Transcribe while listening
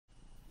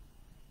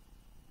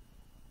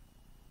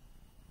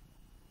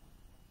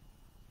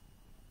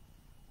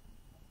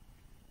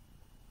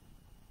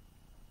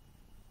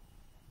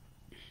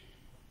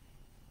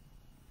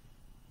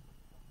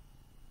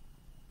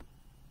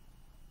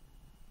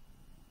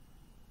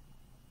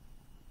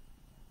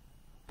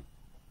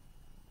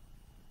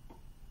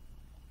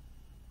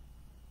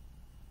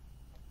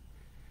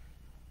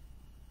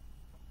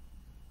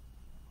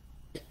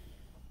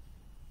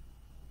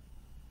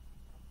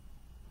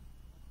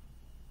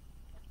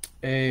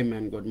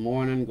Amen. Good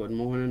morning. Good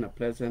morning. A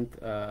pleasant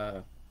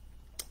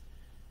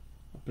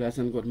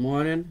good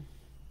morning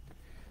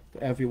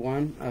to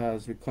everyone.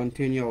 As we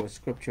continue our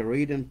scripture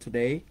reading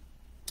today,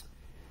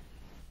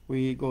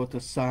 we go to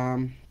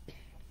Psalm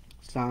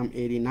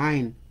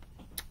 89.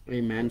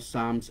 Amen.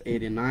 Psalms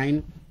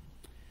 89.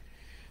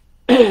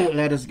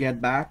 Let us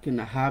get back in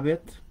the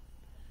habit.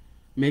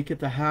 Make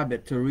it a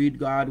habit to read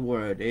God's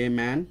word.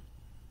 Amen.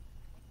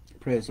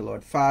 Praise the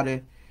Lord.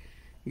 Father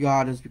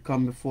God, as we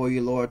come before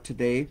you, Lord,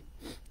 today,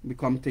 we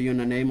come to you in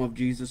the name of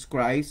Jesus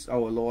Christ,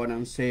 our Lord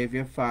and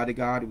Savior. Father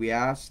God, we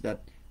ask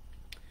that,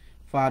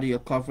 Father, you'll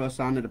cover us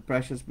under the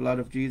precious blood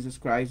of Jesus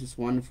Christ this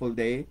wonderful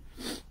day.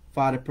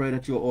 Father, pray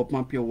that you'll open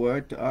up your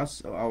word to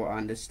us, our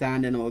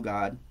understanding, oh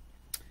God.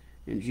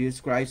 In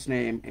Jesus Christ's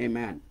name,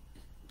 amen.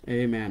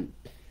 Amen.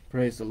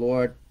 Praise the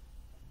Lord.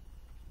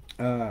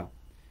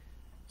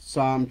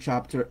 Psalm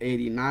chapter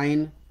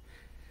 89.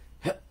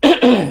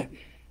 The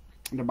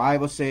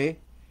Bible says,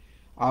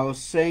 I will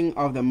sing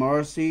of the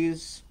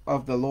mercies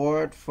of the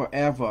Lord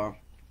forever.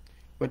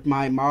 With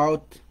my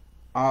mouth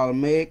I'll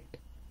make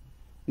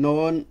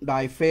known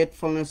thy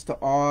faithfulness to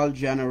all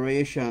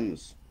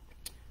generations.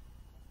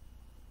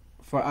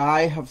 For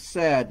I have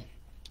said,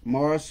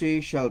 mercy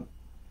shall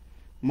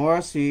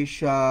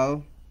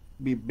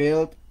be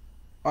built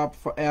up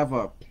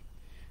forever.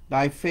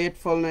 Thy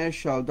faithfulness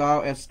shall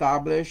thou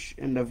establish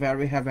in the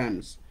very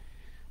heavens.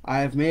 I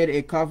have made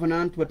a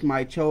covenant with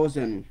my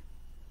chosen.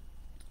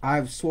 I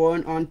have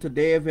sworn unto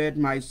David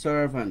my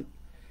servant,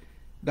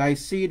 thy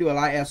seed will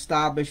I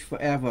establish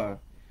forever,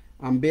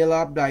 and build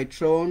up thy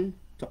throne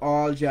to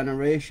all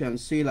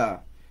generations. Selah.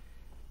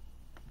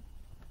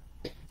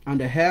 And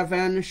the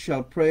heavens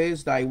shall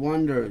praise thy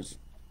wonders,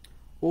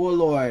 O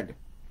Lord,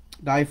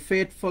 thy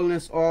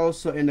faithfulness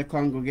also in the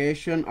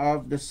congregation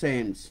of the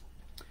saints.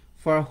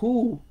 For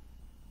who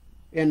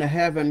in the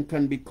heaven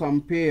can be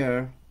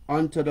compared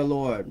unto the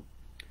Lord?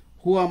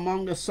 Who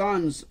among the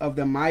sons of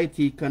the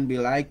mighty can be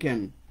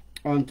likened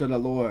unto the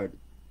Lord?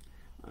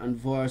 And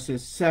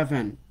verses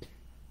 7.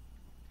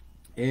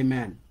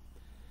 Amen.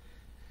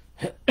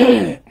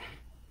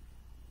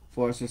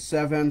 Verses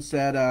 7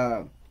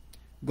 said,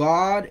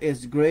 God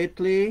is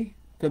greatly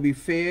to be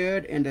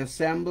feared in the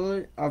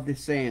assembly of the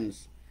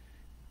saints,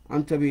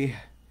 and to be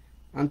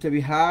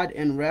had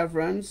in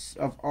reverence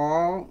of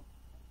all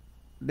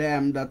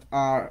them that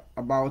are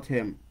about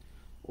him.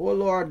 O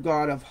Lord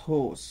God of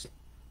hosts,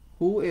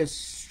 who is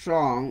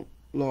strong,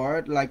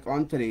 Lord, like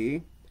unto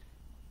thee,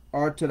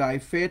 or to thy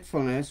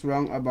faithfulness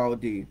wrong about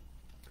thee?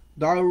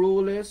 Thou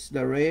rulest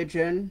the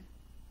raging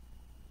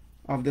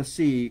of the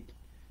sea.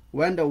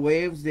 When the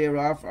waves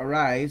thereof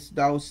arise,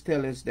 thou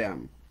stillest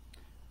them.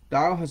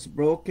 Thou hast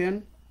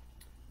broken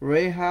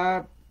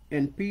Rahab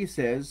in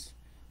pieces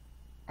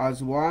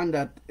as one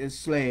that is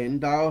slain.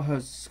 Thou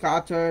hast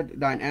scattered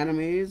thine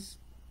enemies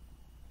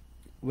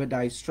with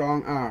thy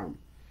strong arm.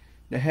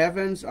 The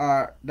heavens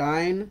are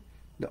thine,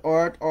 the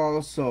earth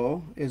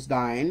also is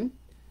thine.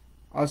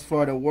 As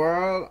for the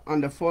world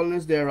and the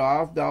fullness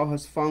thereof, thou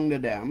hast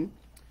founded them.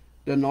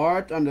 The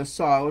north and the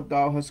south,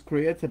 thou hast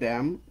created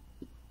them.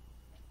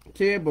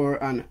 Tabor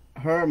and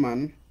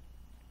Hermon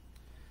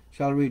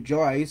shall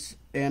rejoice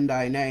in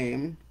thy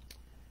name.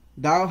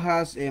 Thou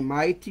hast a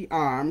mighty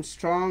arm,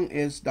 strong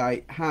is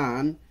thy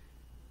hand,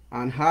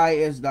 and high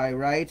is thy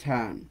right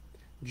hand.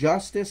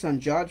 Justice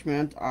and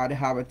judgment are the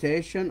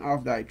habitation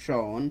of thy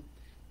throne.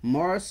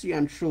 Mercy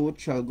and truth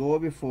shall go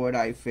before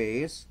thy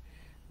face.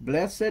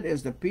 Blessed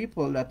is the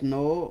people that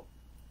know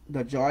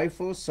the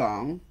joyful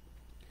song.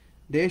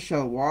 They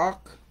shall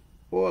walk,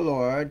 O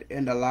Lord,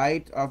 in the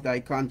light of thy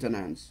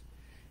countenance.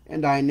 In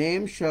thy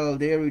name shall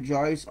they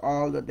rejoice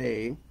all the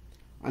day,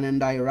 and in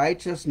thy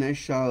righteousness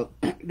shall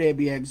they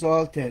be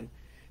exalted.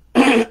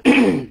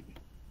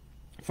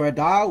 For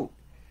thou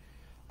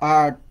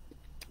art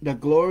the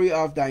glory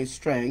of thy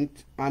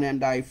strength, and in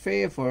thy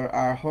favor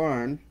our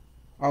horn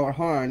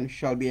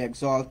shall be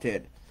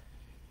exalted.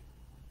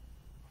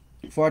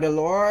 For the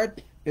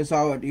Lord is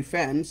our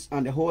defense,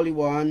 and the Holy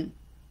One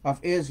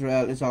of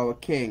Israel is our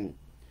King.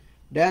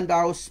 Then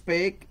thou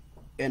spake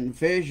in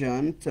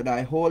vision to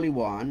thy Holy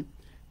One,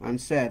 and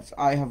saidst,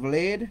 I have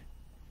laid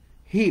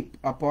heap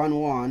upon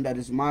one that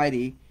is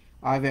mighty.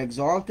 I have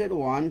exalted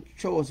one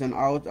chosen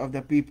out of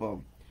the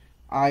people.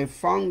 I have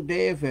found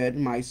David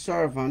my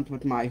servant,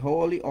 with my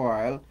holy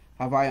oil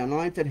have I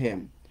anointed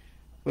him,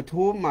 with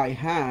whom my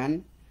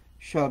hand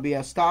shall be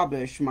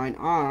established, mine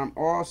arm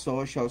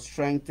also shall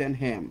strengthen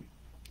him.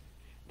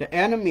 The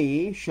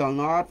enemy shall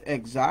not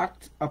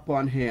exact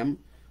upon him,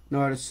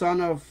 nor the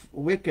son of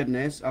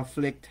wickedness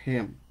afflict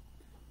him.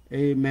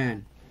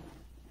 Amen.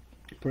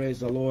 Praise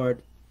the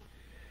Lord.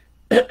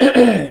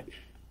 Praise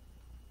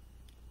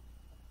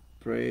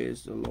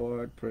the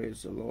Lord.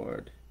 Praise the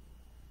Lord.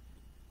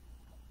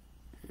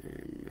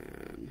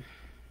 Amen.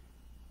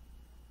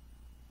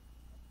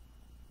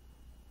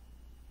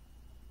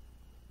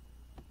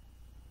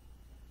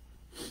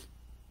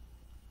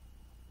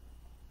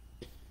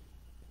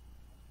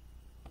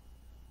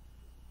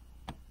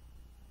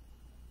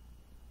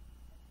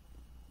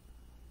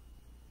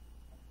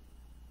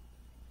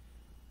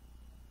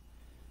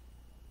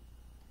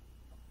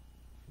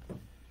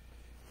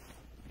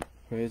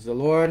 Praise the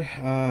Lord.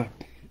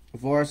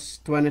 Verse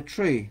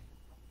 23.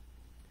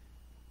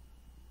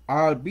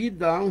 I'll beat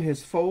down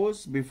his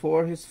foes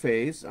before his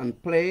face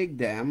and plague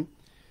them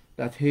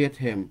that hate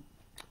him.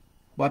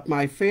 But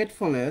my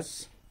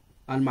faithfulness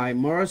and my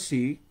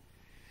mercy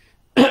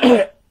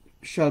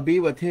shall be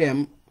with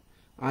him,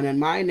 and in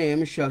my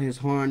name shall his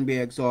horn be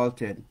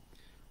exalted.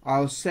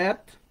 I'll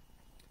set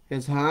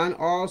his hand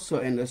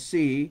also in the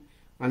sea,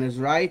 and his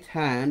right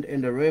hand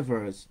in the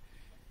rivers.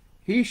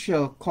 He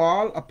shall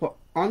call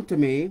unto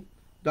me,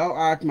 Thou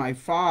art my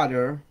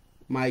Father,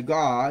 my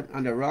God,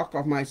 and the rock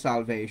of my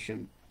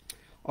salvation.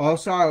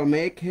 Also I'll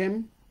make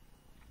him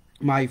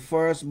my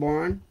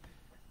firstborn,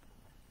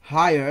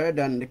 higher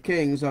than the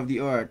kings of the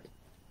earth.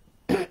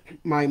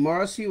 My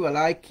mercy will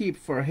I keep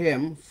for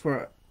him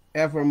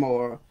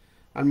forevermore,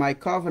 and my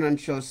covenant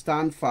shall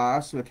stand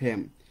fast with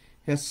him.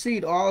 His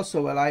seed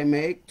also will I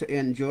make to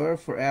endure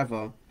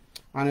forever,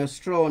 and his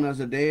throne as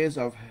the days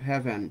of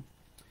heaven.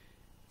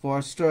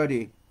 Verse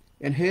 30.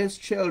 If his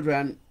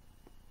children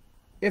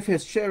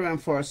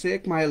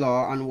forsake my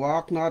law, and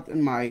walk not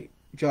in my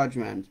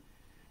judgment,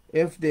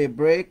 if they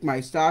break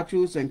my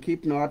statutes and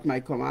keep not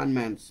my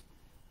commandments,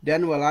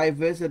 then will I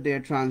visit their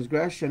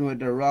transgression with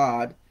the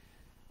rod,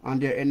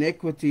 and their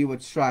iniquity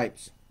with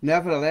stripes.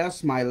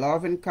 Nevertheless, my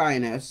love and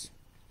kindness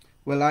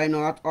will I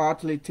not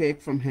utterly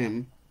take from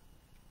him,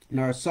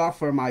 nor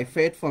suffer my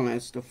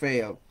faithfulness to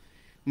fail.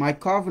 My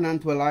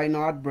covenant will I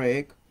not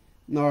break,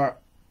 nor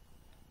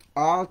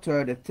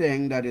alter the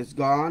thing that is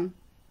gone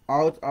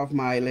out of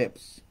my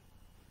lips.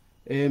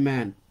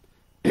 Amen.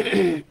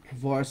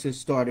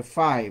 Verses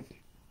 35.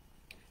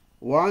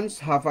 Once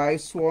have I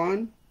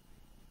sworn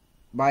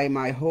by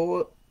my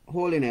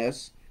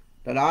holiness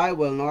that I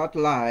will not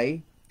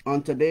lie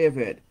unto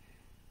David.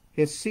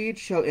 His seed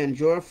shall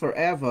endure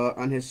forever,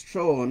 and his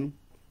throne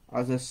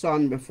as the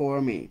sun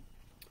before me.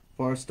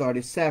 Verse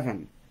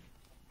 37.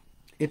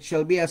 It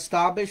shall be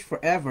established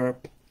forever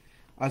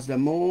as the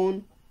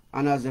moon,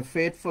 and as a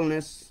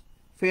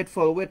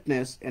faithful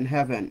witness in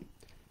heaven.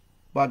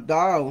 But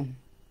thou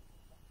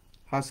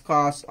hast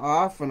cast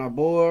off and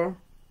abhorred,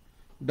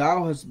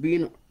 thou hast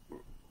been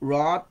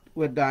wroth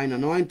with thine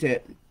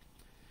anointed.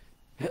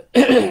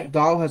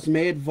 Thou hast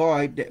made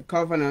void the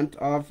covenant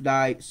of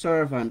thy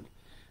servant.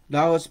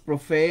 Thou hast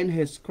profaned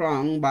his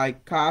crown by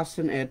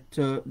casting it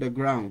to the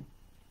ground.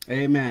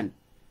 Amen.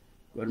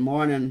 Good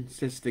morning,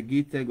 Sister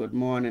Gita. Good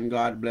morning.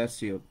 God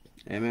bless you.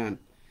 Amen.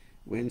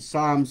 We're in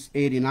Psalms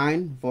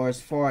 89,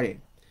 verse 40.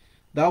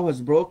 Thou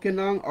hast broken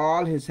down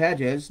all his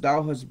hedges.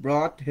 Thou hast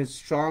brought his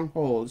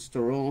strongholds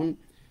to ruin.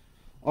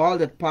 All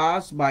that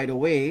pass by the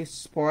way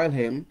spoil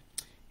him.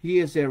 He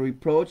is a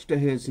reproach to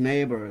his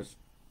neighbors.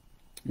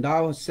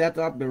 Thou hast set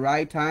up the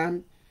right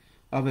hand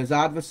of his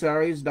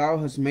adversaries. Thou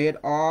hast made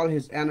all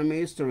his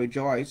enemies to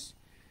rejoice.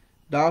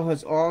 Thou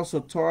hast also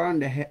torn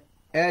the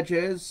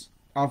edges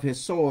of his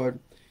sword,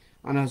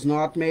 and hast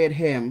not made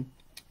him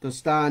to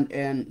stand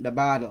in the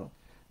battle.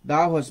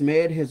 Thou hast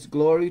made his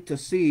glory to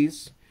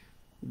cease.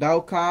 Thou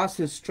cast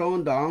his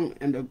throne down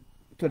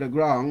to the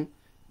ground.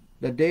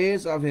 The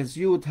days of his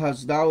youth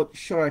hast thou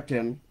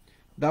shortened.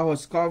 Thou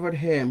hast covered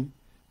him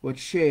with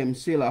shame.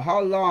 Selah.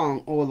 How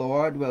long, O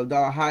Lord, wilt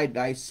thou hide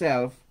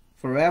thyself?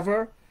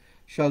 Forever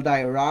shall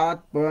thy wrath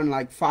burn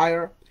like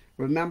fire.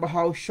 Remember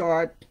how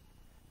short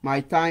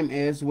my time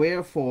is.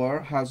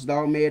 Wherefore hast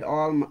thou made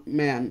all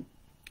men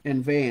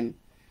in vain?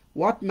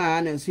 What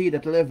man is he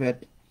that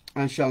liveth,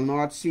 and shall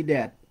not see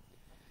death?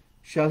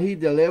 Shall he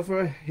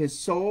deliver his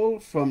soul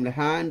from the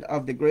hand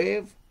of the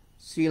grave?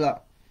 Selah.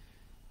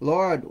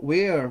 Lord,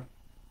 where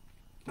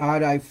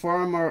are thy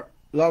former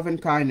love and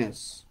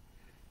kindness,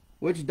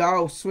 which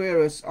thou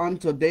swearest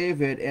unto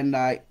David in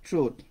thy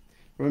truth?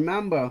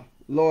 Remember,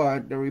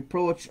 Lord, the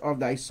reproach of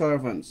thy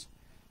servants,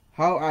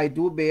 how I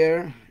do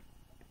bear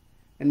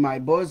in my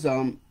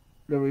bosom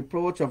the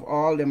reproach of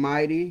all the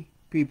mighty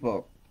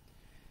people.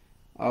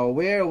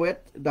 Wherewith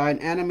thine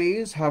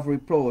enemies have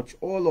reproached,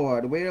 O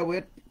Lord,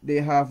 wherewith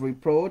they have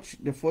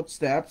reproached the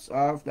footsteps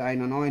of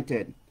thine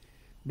anointed.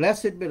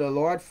 Blessed be the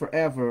Lord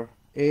forever.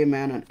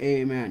 Amen and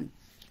amen.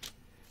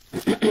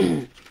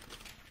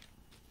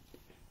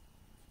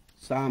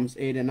 Psalms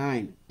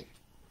 89.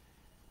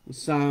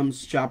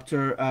 Psalms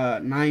chapter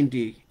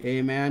 90.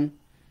 Amen.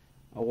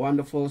 A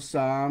wonderful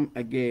psalm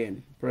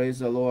again. Praise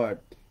the Lord.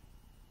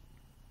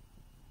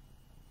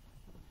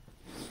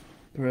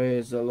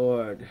 Praise the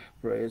Lord.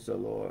 Praise the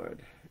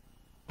Lord.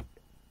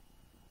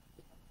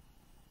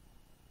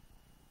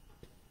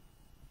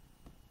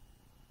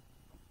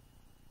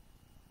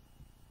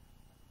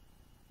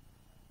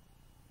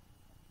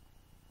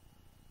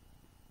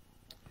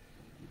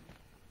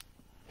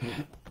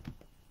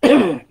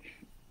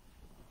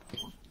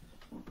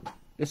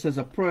 This is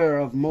a prayer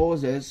of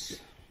Moses,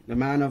 the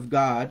man of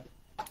God.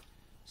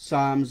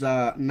 Psalms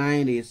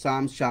 90,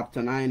 Psalms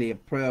chapter 90, a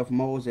prayer of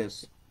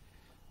Moses.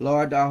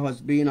 Lord, thou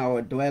hast been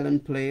our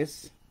dwelling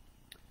place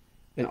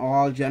in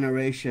all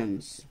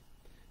generations.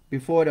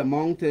 Before the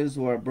mountains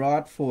were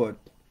brought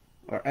forth,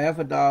 or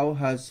ever thou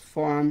hast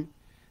formed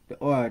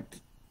the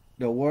earth,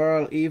 the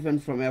world, even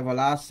from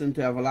everlasting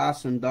to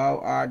everlasting. Thou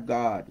art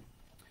God.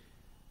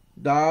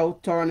 Thou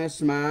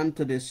turnest man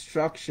to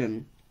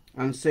destruction,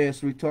 and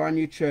sayest, Return,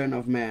 ye children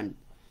of men.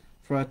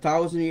 For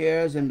 1,000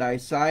 years in thy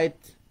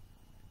sight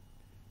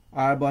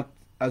are but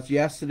as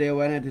yesterday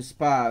when it is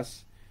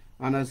past,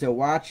 and as a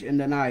watch in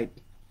the night.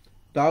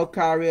 Thou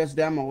carriest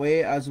them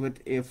away as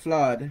with a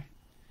flood.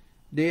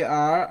 They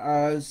are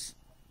as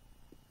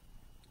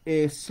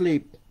a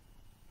sleep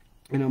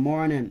in the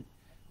morning.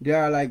 They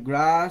are like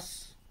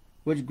grass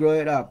which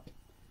groweth up.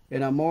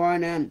 In the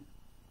morning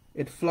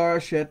it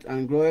flourisheth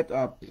and groweth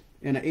up.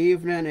 In the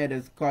evening it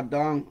is cut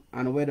down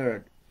and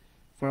withered.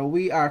 For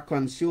we are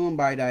consumed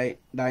by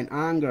thine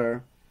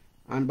anger,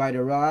 and by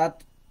the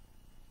wrath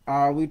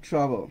are we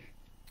troubled.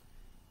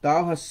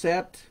 Thou hast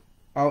set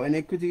our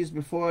iniquities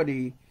before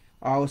thee,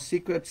 our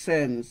secret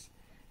sins,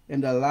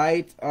 in the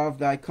light of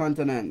thy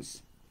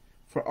countenance.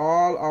 For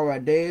all our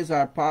days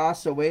are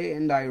passed away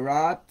in thy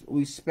wrath.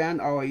 We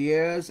spend our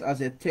years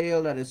as a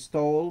tale that is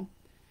told.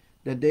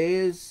 The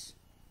days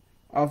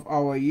of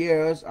our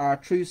years are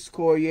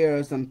 60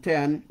 years and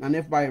 10, and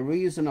if by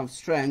reason of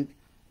strength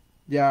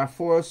they are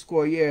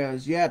 80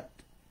 years, yet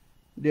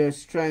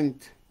is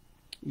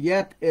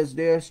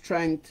their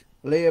strength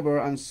labor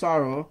and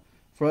sorrow,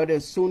 for it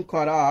is soon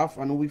cut off,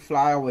 and we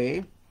fly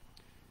away.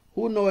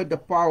 Who knoweth the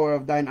power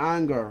of thine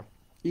anger?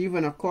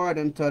 Even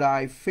according to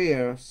thy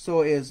fear,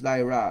 so is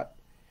thy wrath.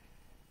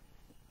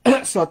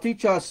 So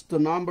teach us to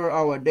number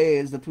our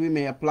days, that we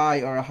may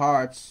apply our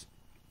hearts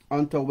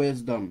unto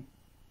wisdom.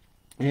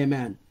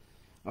 Amen.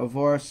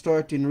 Verse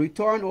 13.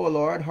 Return, O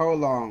Lord, how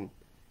long?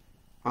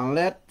 And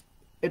let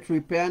it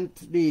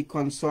repent thee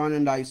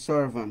concerning thy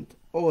servant.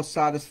 O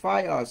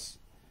satisfy us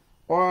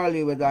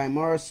early with thy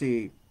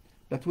mercy,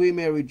 that we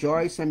may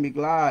rejoice and be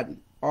glad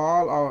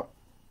all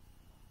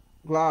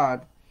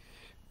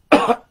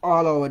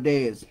our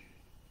days.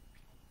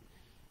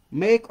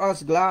 Make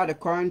us glad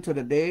according to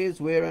the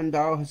days wherein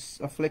thou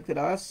hast afflicted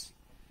us,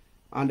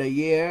 and the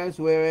years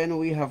wherein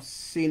we have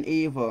seen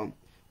evil.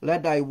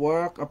 Let thy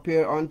work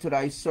appear unto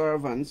thy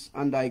servants,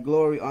 and thy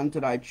glory unto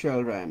their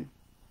children.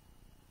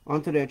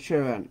 And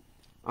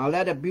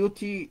let the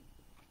beauty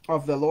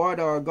of the Lord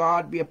our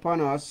God be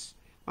upon us,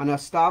 and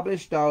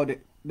establish thou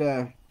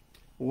the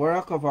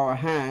work of our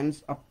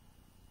hands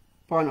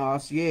upon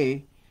us,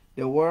 yea,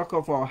 the work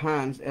of our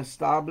hands,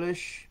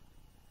 establish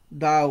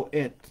thou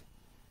it.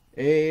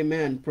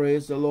 Amen.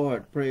 Praise the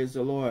Lord. Praise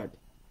the Lord.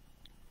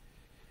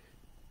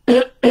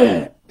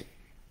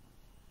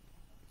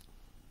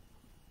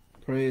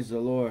 Praise the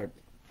Lord.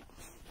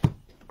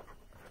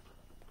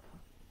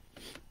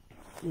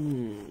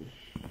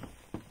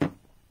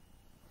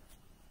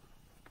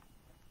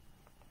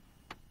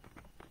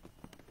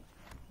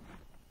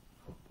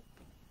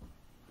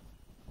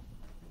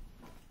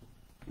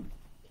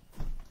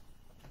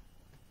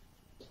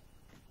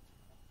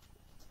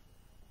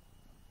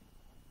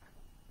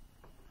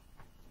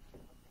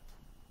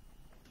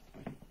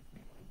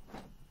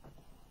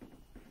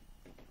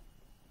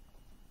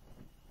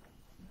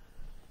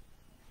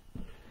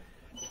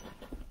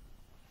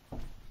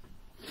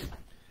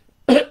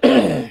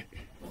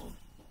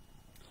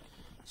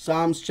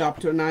 Psalms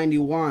chapter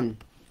 91,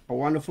 a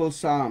wonderful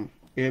psalm.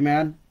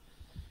 Amen.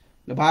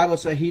 The Bible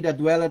says, He that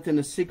dwelleth in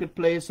the secret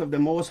place of the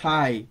Most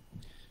High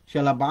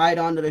shall abide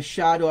under the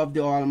shadow of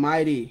the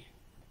Almighty.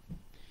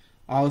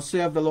 I will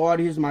say of the Lord,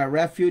 He is my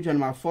refuge and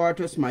my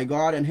fortress, my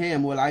God, in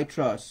Him will I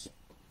trust.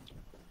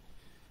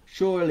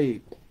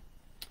 Surely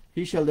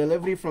He shall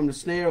deliver thee from the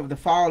snare of the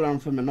fowler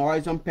and from the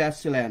noisome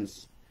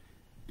pestilence.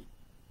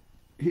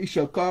 He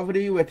shall cover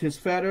thee with His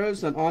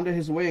feathers, and under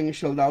His wings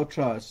shalt thou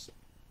trust.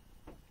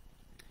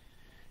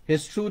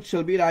 His truth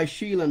shall be thy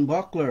shield and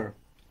buckler.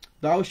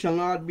 Thou shalt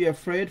not be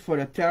afraid for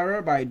the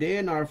terror by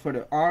day, nor for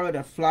the arrow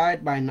that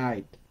flieth by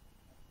night,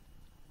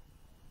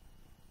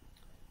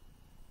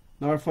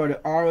 nor for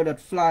the arrow that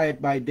flieth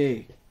by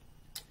day,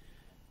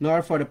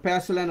 nor for the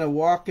pestilence that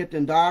walketh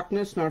in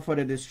darkness, nor for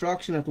the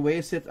destruction that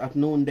wasteth at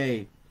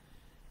noonday.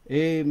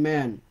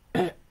 Amen.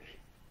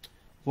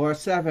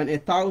 Verse 7.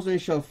 1,000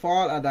 shall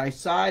fall at thy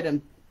side,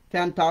 and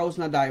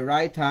 10,000 at thy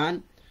right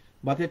hand,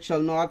 but it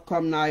shall not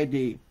come nigh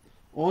thee.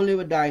 Only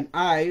with thine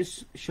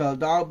eyes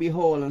shalt thou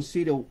behold and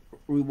see the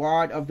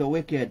reward of the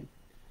wicked.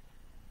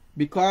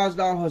 Because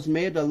thou hast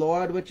made the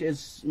Lord, which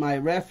is my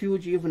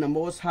refuge, even the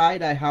Most High,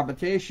 thy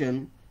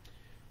habitation,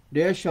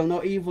 there shall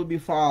no evil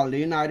befall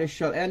thee, neither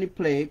shall any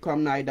plague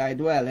come nigh thy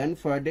dwelling,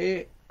 for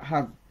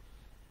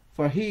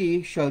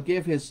he shall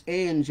give his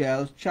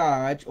angels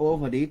charge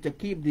over thee, to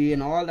keep thee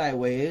in all thy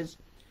ways.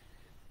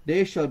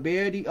 They shall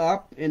bear thee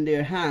up in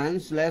their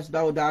hands, lest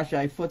thou dash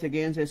thy foot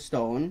against a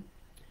stone.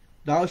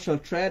 Thou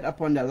shalt tread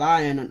upon the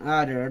lion and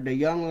adder, the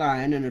young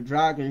lion and the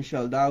dragon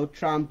shalt thou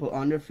trample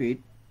under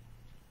feet.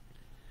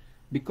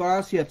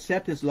 Because he hath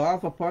set his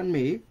love upon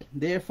me,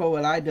 therefore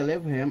will I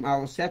deliver him. I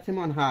will set him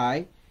on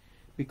high,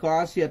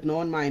 because he hath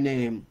known my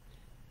name.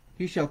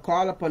 He shall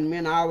call upon me,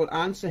 and I will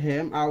answer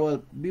him. I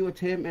will be with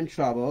him in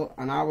trouble,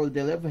 and I will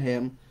deliver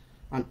him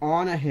and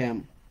honor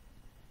him.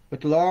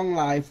 With long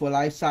life will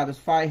I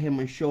satisfy him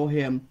and show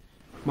him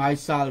my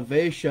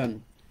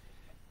salvation.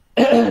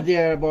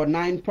 There are about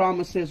 9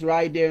 promises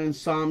right there in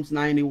Psalms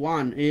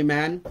 91.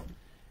 Amen.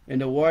 In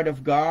the Word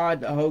of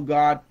God, how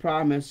God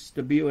promised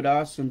to be with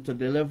us and to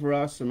deliver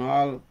us and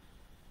all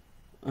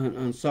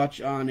and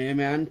such on.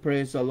 Amen.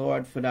 Praise the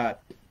Lord for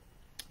that.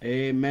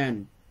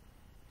 Amen.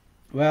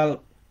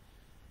 Well,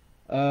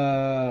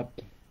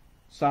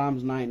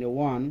 Psalms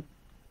 91.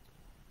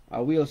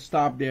 We'll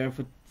stop there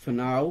for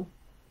now.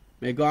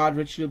 May God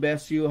richly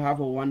bless you. Have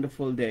a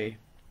wonderful day.